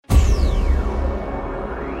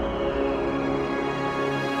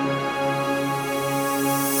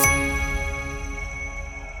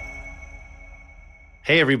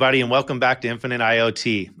Hey, everybody, and welcome back to Infinite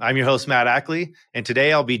IoT. I'm your host, Matt Ackley, and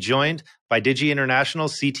today I'll be joined by Digi International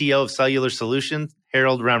CTO of Cellular Solutions,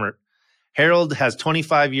 Harald Remmert. Harald has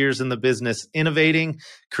 25 years in the business innovating,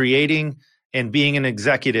 creating, and being an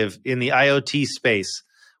executive in the IoT space.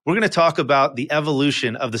 We're going to talk about the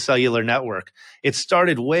evolution of the cellular network. It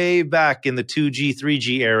started way back in the 2G,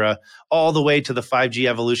 3G era, all the way to the 5G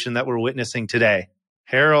evolution that we're witnessing today.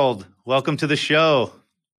 Harald, welcome to the show.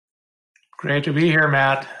 Great to be here,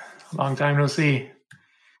 Matt. Long time no see.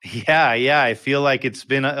 Yeah. I feel like it's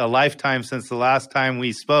been a lifetime since the last time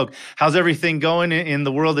we spoke. How's everything going in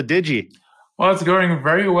the world of Digi? Well, it's going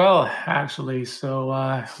very well, actually.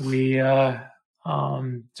 So we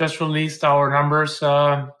just released our numbers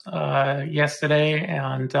yesterday,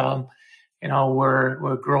 and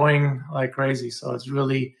we're growing like crazy. So it's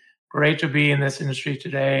really great to be in this industry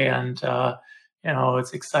today, and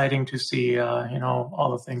it's exciting to see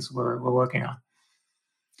all the things we're working on.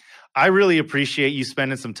 I really appreciate you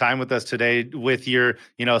spending some time with us today with your,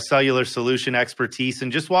 cellular solution expertise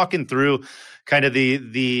and just walking through kind of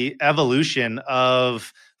the evolution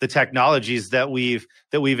of the technologies that we've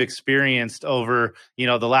experienced over,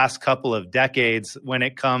 the last couple of decades when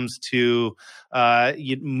it comes to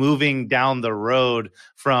moving down the road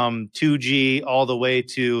from 2G all the way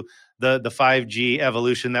to the 5G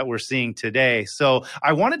evolution that we're seeing today. So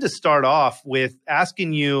I wanted to start off with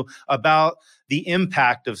asking you about the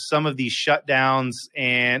impact of some of these shutdowns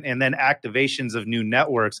and then activations of new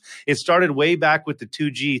networks. It started way back with the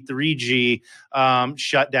 2G, 3G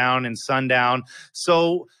shutdown and sundown.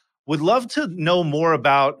 So would love to know more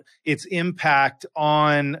about its impact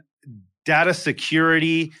on data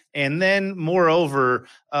security, and then moreover,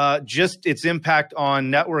 just its impact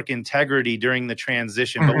on network integrity during the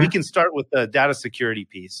transition. But we can start with the data security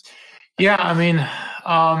piece. Yeah, I mean,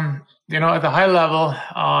 at the high level,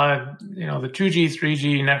 the 2G,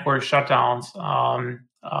 3G network shutdowns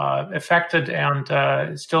affected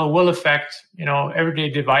and still will affect,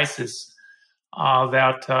 everyday devices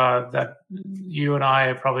that you and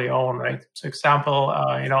I probably own, right? So example,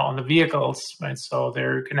 on the vehicles, right? So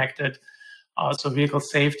they're connected. So vehicle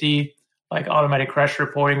safety, like automatic crash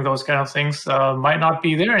reporting, those kind of things might not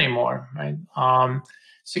be there anymore, right?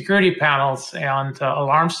 Security panels and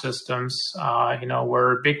alarm systems,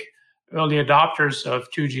 were big early adopters of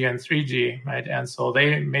 2G and 3G, right? And so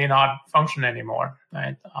they may not function anymore,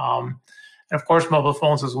 right? And of course, mobile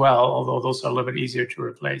phones as well, although those are a little bit easier to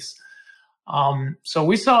replace. So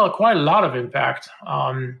we saw quite a lot of impact,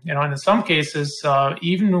 and in some cases,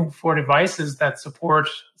 even for devices that support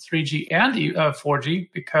 3G and 4G,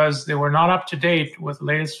 because they were not up to date with the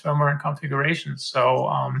latest firmware and configuration.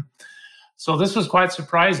 So this was quite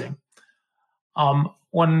surprising.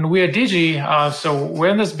 When we at Digi, so we're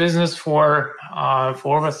in this business for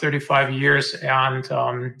over 35 years, and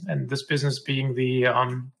this business being the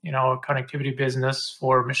connectivity business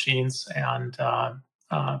for machines and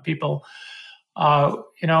people.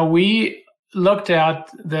 We looked at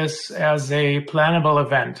this as a plannable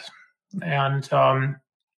event, and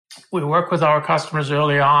we work with our customers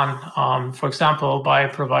early on, for example, by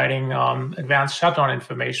providing advanced shutdown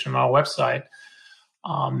information on our website,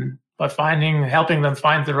 by helping them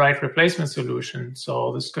find the right replacement solution.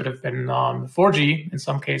 So this could have been 4G in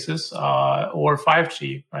some cases, or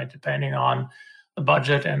 5G, right, depending on the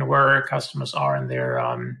budget and where customers are in their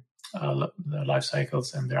life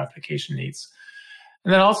cycles and their application needs.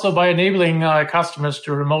 And then also by enabling customers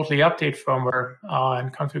to remotely update firmware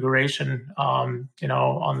and configuration, on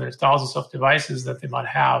the thousands of devices that they might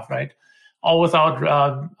have, right? All without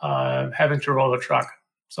having to roll a truck.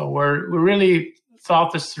 So we really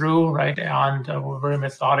thought this through, right? And we're very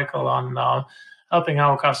methodical on helping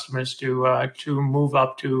our customers to move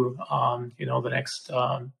up to, the next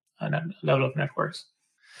level of networks.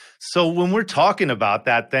 So when we're talking about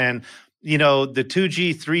that, then, the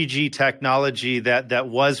 2G, 3G technology that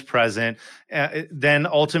was present, then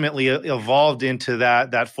ultimately evolved into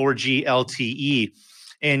that 4G LTE.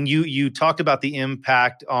 And you talked about the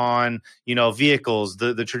impact on, vehicles,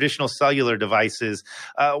 the traditional cellular devices.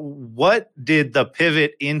 What did the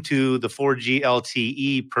pivot into the 4G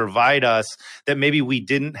LTE provide us that maybe we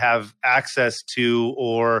didn't have access to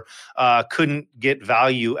or couldn't get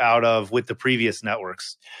value out of with the previous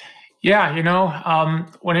networks? Yeah,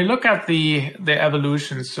 when you look at the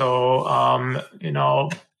evolution, so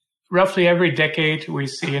roughly every decade we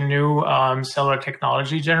see a new cellular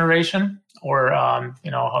technology generation, or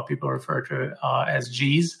how people refer to it as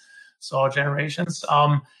Gs, so generations.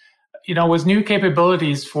 With new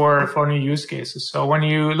capabilities for new use cases. So when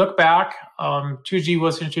you look back, 2G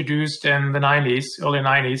was introduced in the early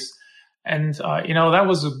 90s. And, that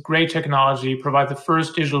was a great technology, provide the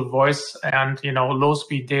first digital voice and,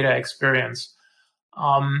 low-speed data experience.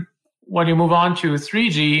 When you move on to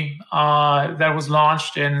 3G, that was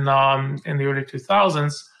launched in the early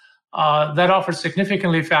 2000s, that offered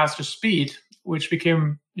significantly faster speed, which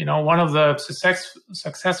became, one of the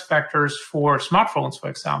success factors for smartphones, for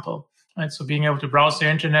example. Right? So being able to browse the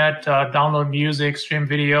internet, download music, stream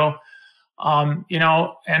video, and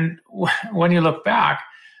when you look back,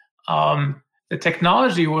 the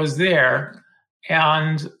technology was there,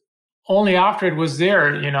 and only after it was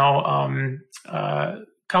there,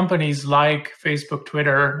 companies like Facebook,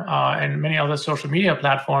 Twitter, and many other social media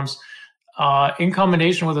platforms, in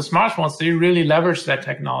combination with the smartphones, they really leveraged that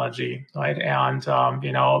technology, right? And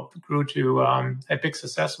grew to a big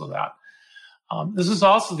success with that. This is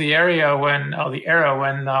also the era when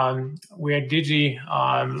we at Digi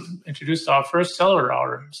introduced our first cellular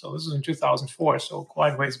router. So this is in 2004, so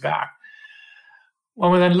quite ways back.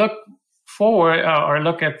 When we then look forward or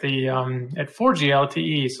look at the at 4G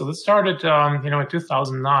LTE, so this started in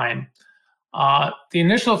 2009. The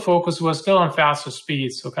initial focus was still on faster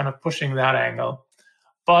speeds, so kind of pushing that angle.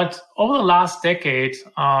 But over the last decade,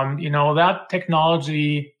 that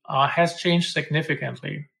technology has changed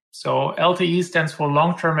significantly. So LTE stands for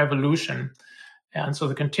long-term evolution. And so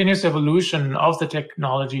the continuous evolution of the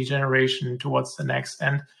technology generation towards the next.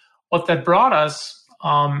 And what that brought us,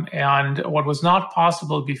 and what was not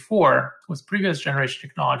possible before with previous generation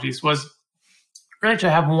technologies, was really to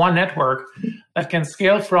have one network that can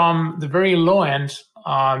scale from the very low end,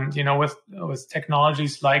 with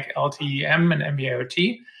technologies like LTE-M and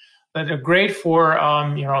NB-IoT that are great for,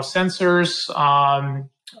 sensors,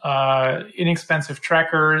 inexpensive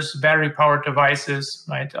trackers, battery-powered devices,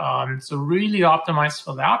 right? So really optimized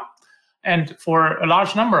for that, and for a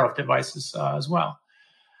large number of devices as well.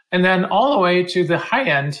 And then all the way to the high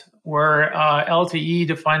end, where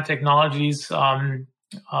LTE-defined technologies, leading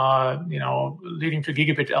to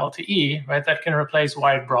gigabit LTE, right? That can replace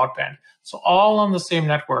wired broadband. So all on the same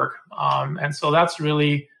network, and so that's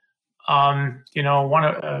really one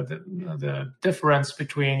of the difference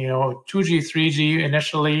between 2G, 3G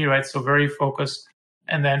initially, right? So very focused,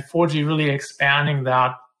 and then 4G really expanding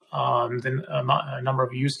that the number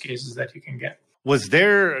of use cases that you can get. Was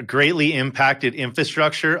there greatly impacted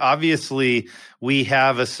infrastructure? Obviously, we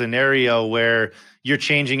have a scenario where you're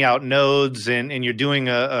changing out nodes and you're doing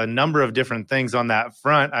a number of different things on that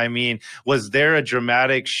front. I mean, was there a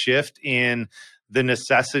dramatic shift in the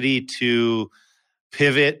necessity to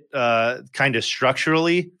pivot kind of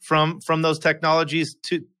structurally from those technologies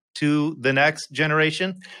to the next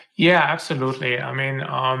generation? Yeah, absolutely. I mean,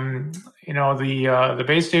 the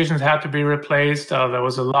base stations had to be replaced. There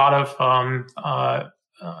was a lot of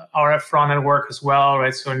RF front-end work as well,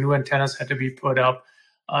 right? So new antennas had to be put up.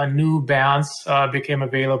 New bands became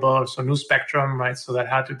available, so new spectrum, right? So that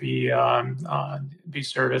had to be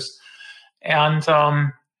serviced. And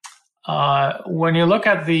when you look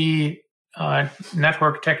at the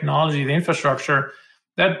network technology, the infrastructure,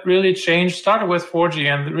 that really changed, started with 4G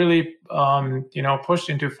and really, pushed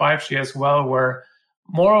into 5G as well, where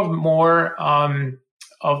more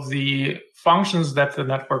of the functions that the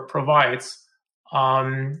network provides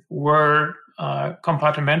were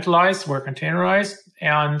compartmentalized, were containerized,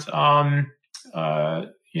 and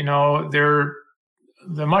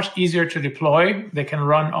they're much easier to deploy. They can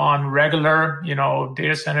run on regular,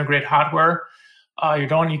 data center grade hardware. You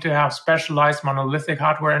don't need to have specialized monolithic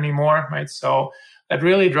hardware anymore, right? So that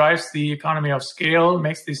really drives the economy of scale,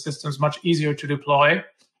 makes these systems much easier to deploy,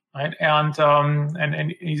 right? And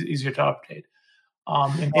easier to update.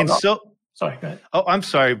 Sorry, go ahead. Oh, I'm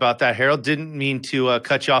sorry about that, Harald. Didn't mean to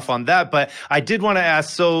cut you off on that, but I did want to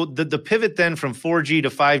ask. So the pivot then from 4G to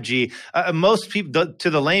 5G, most people, to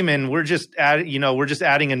the layman, we're just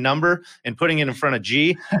adding a number and putting it in front of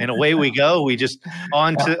G, and away we go. We just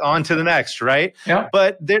on to the next, right? Yeah.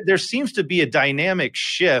 But there seems to be a dynamic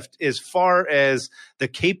shift as far as the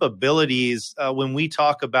capabilities when we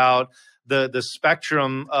talk about the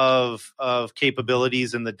spectrum of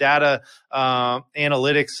capabilities and the data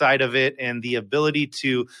analytics side of it, and the ability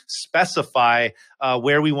to specify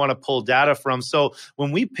where we want to pull data from. So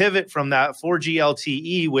when we pivot from that 4G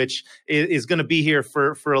LTE, which is going to be here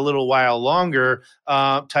for a little while longer,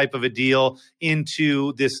 type of a deal,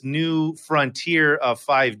 into this new frontier of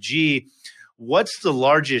 5G, what's the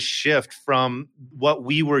largest shift from what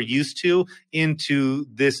we were used to into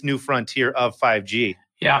this new frontier of 5G?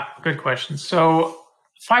 Yeah, good question. So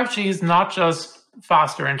 5G is not just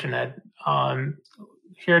faster internet.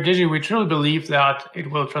 Here at Digi, we truly believe that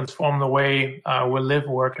it will transform the way we live,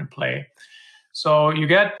 work, and play. So you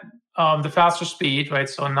get the faster speed, right?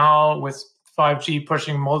 So now with 5G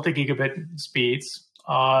pushing multi-gigabit speeds,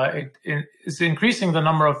 it is increasing the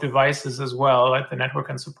number of devices as well, like the network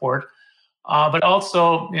can support. But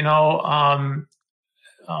also, the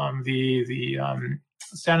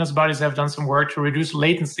standards bodies have done some work to reduce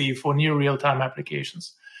latency for near real-time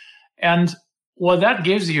applications. And what that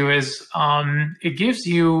gives you is it gives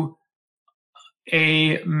you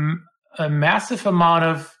a massive amount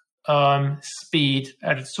of speed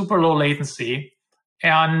at a super low latency.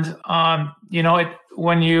 And,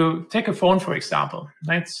 when you take a phone, for example,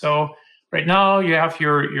 right? So right now you have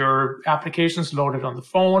your applications loaded on the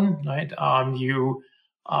phone, right?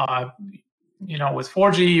 With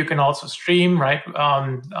 4G, you can also stream, right?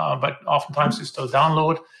 But oftentimes you still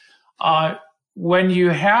download. When you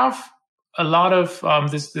have a lot of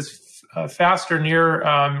this faster near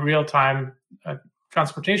real-time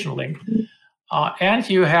transportation link, and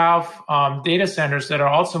you have data centers that are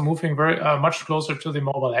also moving very much closer to the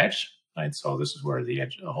mobile edge, right? So this is where the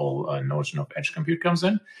whole notion of edge compute comes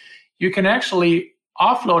in. You can actually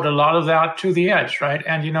offload a lot of that to the edge, right?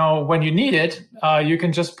 And when you need it, you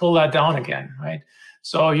can just pull that down again, right?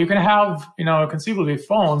 So you can have conceivably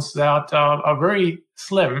phones that are very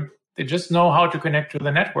slim. They just know how to connect to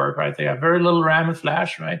the network, right? They have very little RAM and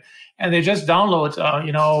flash, right? And they just download,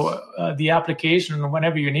 the application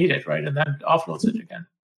whenever you need it, right? And then offloads it again.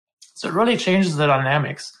 So it really changes the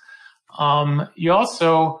dynamics. You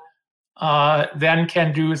also then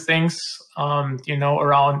can do things,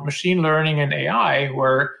 around machine learning and AI,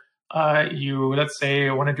 where you, let's say,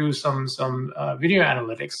 want to do some video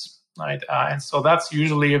analytics, right? And so that's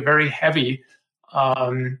usually a very heavy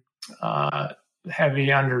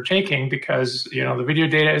undertaking, because the video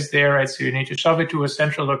data is there, right? So you need to shove it to a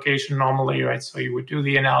central location normally, right? So you would do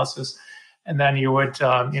the analysis, and then you would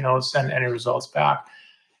send any results back.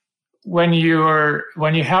 When you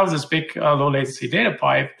have this big low latency data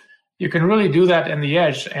pipe, you can really do that in the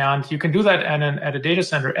edge, and you can do that at a data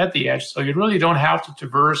center at the edge. So you really don't have to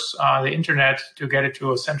traverse the internet to get it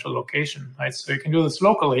to a central location, right? So you can do this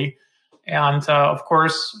locally. And of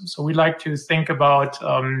course, so we like to think about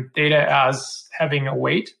data as having a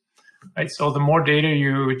weight, right? So the more data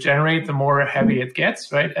you generate, the more heavy it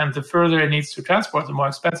gets, right? And the further it needs to transport, the more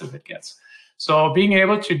expensive it gets. So being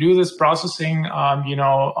able to do this processing,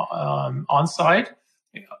 on site,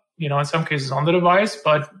 in some cases on the device,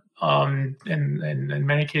 but in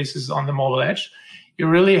many cases on the mobile edge, you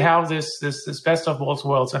really have this best of both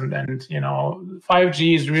worlds. And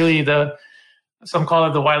 5G is really some call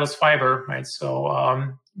it the wireless fiber, right?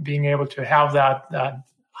 So being able to have that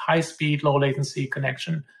high speed, low latency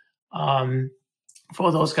connection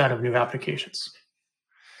for those kind of new applications.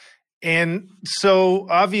 And so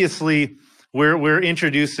obviously we're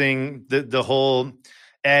introducing the whole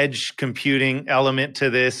edge computing element to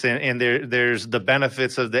this, and there's the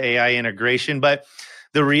benefits of the AI integration, but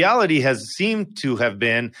the reality has seemed to have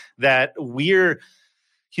been that we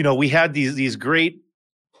had these great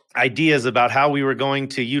ideas about how we were going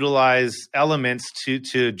to utilize elements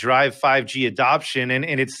to drive 5G adoption,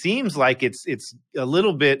 and it seems like it's a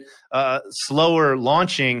little bit slower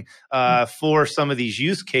launching for some of these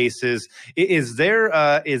use cases. Is there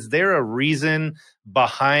a reason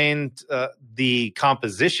behind the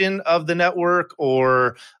composition of the network,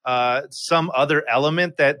 or some other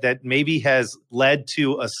element that maybe has led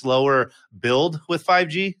to a slower build with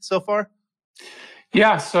 5G so far?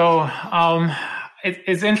 Yeah, so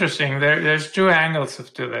it's interesting. There's two angles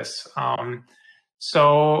to this.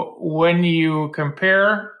 So when you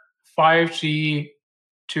compare 5G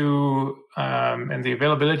to and the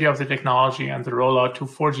availability of the technology and the rollout to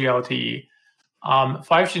 4G LTE,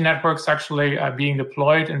 5G networks actually are being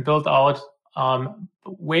deployed and built out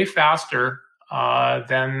way faster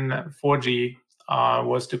than 4G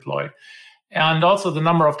was deployed. And also the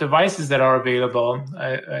number of devices that are available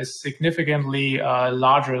is significantly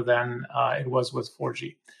larger than it was with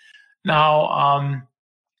 4G. Now,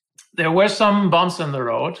 there were some bumps in the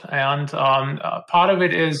road, and part of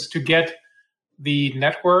it is to get the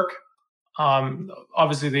network,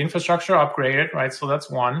 obviously the infrastructure upgraded, right? So that's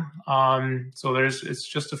one. So it's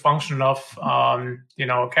just a function of,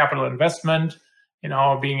 capital investment,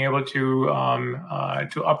 being able to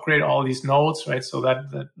upgrade all these nodes, right? So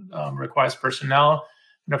that requires personnel.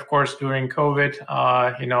 And of course, during COVID,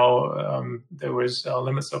 there was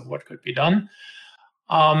limits of what could be done.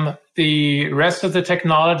 The rest of the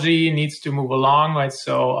technology needs to move along, right?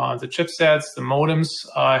 So the chipsets, the modems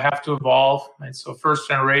have to evolve, right? So first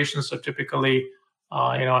generations are typically,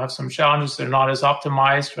 have some challenges. They're not as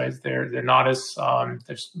optimized, right? They're not as,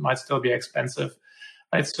 they might still be expensive,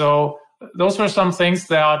 right? So those were some things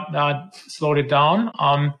that slowed it down.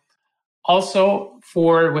 Also,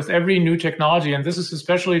 with every new technology, and this is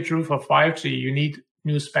especially true for 5G, you need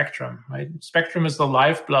new spectrum, right? Spectrum is the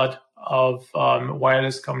lifeblood of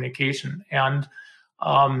wireless communication. And,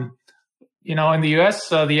 in the US,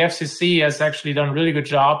 the FCC has actually done a really good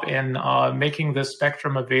job in making the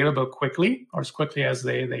spectrum available quickly, or as quickly as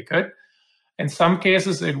they could. In some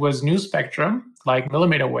cases, it was new spectrum, like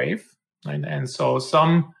millimeter wave. And so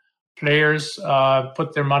some players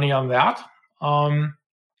put their money on that.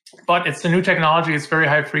 But it's a new technology. It's very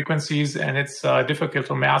high frequencies, and it's difficult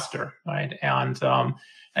to master, right? And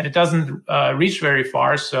it doesn't reach very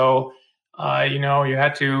far. So, you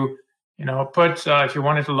had to, put if you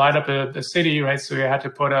wanted to light up a city, right? So you had to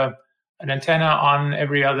put an antenna on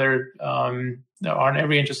every on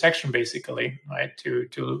every intersection, basically, right?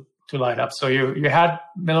 To light up. So you had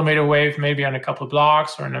millimeter wave maybe on a couple of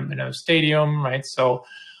blocks or in a stadium, right? So,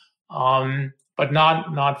 but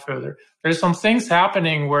not further. There's some things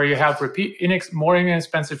happening where you have more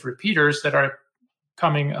inexpensive repeaters that are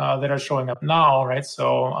showing up now, right?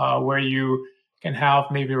 So where you can have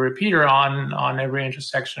maybe a repeater on every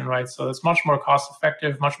intersection, right? So it's much more cost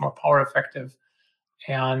effective, much more power effective.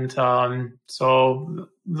 And so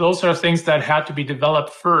those are things that had to be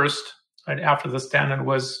developed first, right after the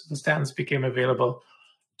standards became available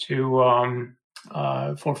for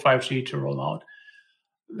 5G to roll out.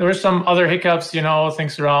 There were some other hiccups,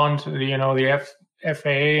 things around the FAA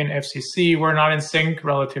and FCC were not in sync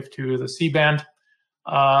relative to the C-band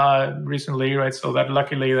recently, right? So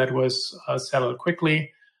luckily that was settled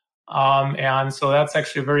quickly. And so that's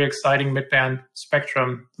actually a very exciting mid-band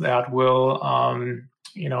spectrum that will,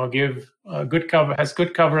 give has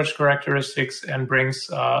good coverage characteristics and brings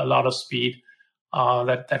a lot of speed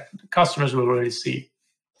that customers will really see.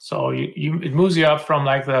 So it moves you up from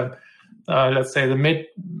like the let's say the mid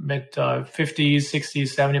 50s, 60s,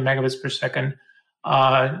 70 megabits per second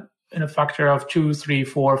in a factor of 2, 3,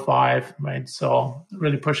 4, 5, right? So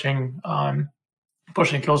really pushing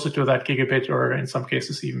closer to that gigabit, or in some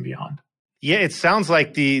cases even beyond. Yeah, it sounds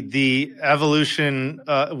like the evolution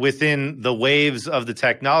within the waves of the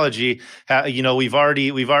technology. We've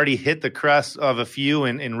already hit the crest of a few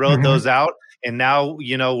and rode those out, and now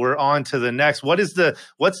we're on to the next. What's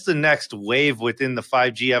the next wave within the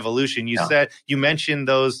 5G evolution? You mentioned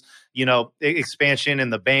those expansion in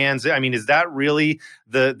the bands. I mean, is that really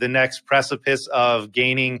the next precipice of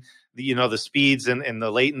gaining the speeds and the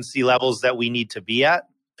latency levels that we need to be at?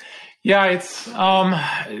 Yeah, it's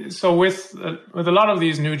so with a lot of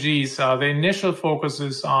these new Gs, the initial focus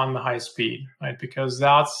is on the high speed, right? Because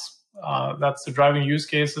that's the driving use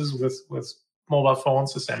cases with mobile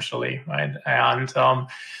phones essentially, right? And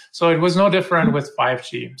so it was no different with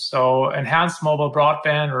 5G. So enhanced mobile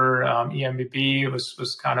broadband, or eMBB,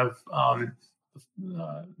 was kind of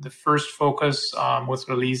the first focus with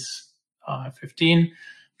release 15,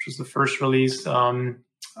 which was the first release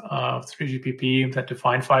of 3GPP that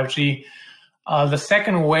defined 5G. The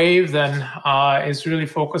second wave then is really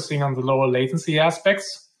focusing on the lower latency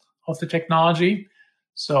aspects of the technology.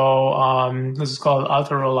 So this is called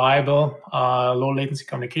ultra reliable low latency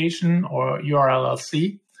communication, or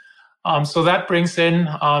URLLC. So that brings in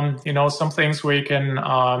some things where you can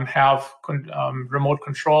have remote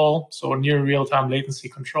control, so near real-time latency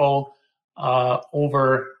control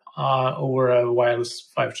over a wireless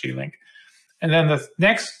 5G link. And then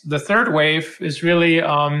the third wave is really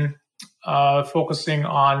focusing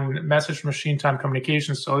on message machine time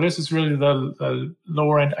communication. So this is really the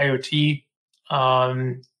lower end IoT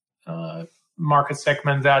market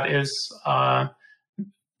segment that is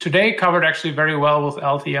today covered actually very well with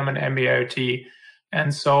LTM and NB-IoT.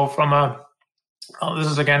 And so this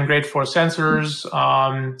is again great for sensors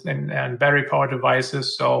and battery powered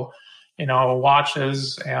devices. So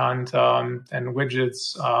watches and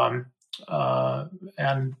widgets.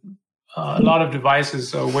 And a lot of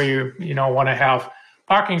devices where you want to have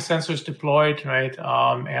parking sensors deployed, right?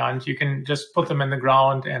 And you can just put them in the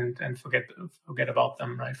ground and forget about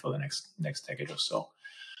them, right, for the next decade or so.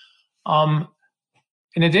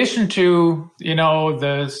 In addition to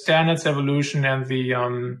the standards evolution and the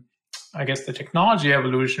the technology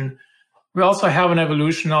evolution, we also have an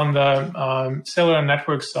evolution on the cellular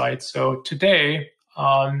network side. So today,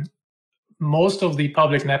 most of the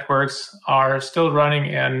public networks are still running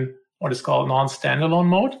in what is called non-standalone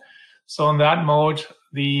mode. So in that mode,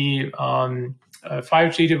 the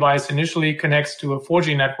 5G device initially connects to a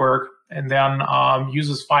 4G network and then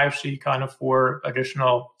uses 5G kind of for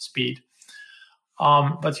additional speed.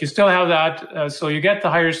 But you still have that, so you get the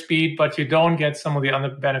higher speed, but you don't get some of the other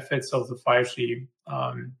benefits of the 5G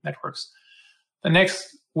networks. The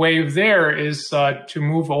next wave there is to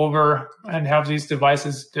move over and have these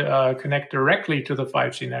devices connect directly to the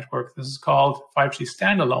 5G network. This is called 5G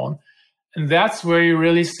standalone. And that's where you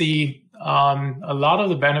really see a lot of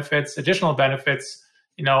the benefits, additional benefits,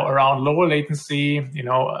 around lower latency,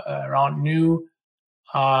 around new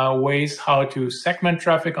ways how to segment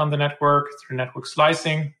traffic on the network through network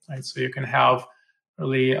slicing, right? So you can have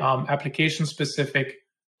really application-specific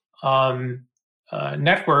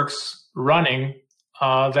networks running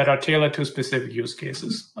that are tailored to specific use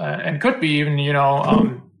cases, and could be even,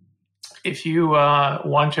 if you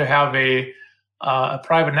want to have a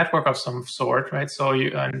private network of some sort, right? So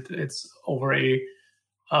and it's over a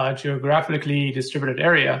geographically distributed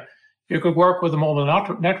area. You could work with a mobile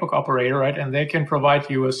network operator, right? And they can provide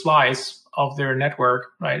you a slice of their network,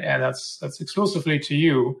 right? And that's exclusively to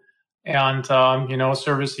you, and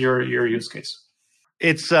service your use case.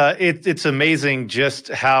 It's amazing just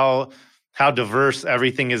how diverse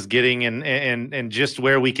everything is getting, and just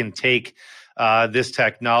where we can take this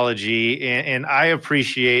technology. And I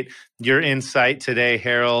appreciate your insight today,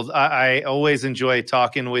 Harald. I always enjoy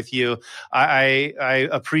talking with you. I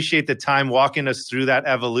appreciate the time walking us through that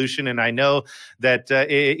evolution, and I know that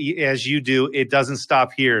as you do, it doesn't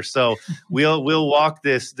stop here. So we'll walk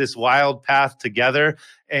this wild path together.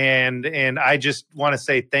 And I just want to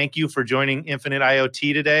say thank you for joining Infinite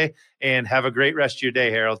IoT today, and have a great rest of your day,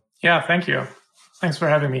 Harald. Yeah, thank you. Thanks for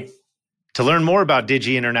having me. To learn more about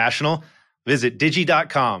Digi International, visit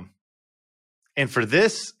digi.com. And for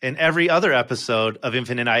this and every other episode of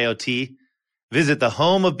Infinite IoT, visit the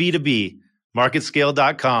home of B2B,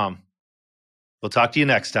 marketscale.com. We'll talk to you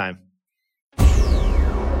next time.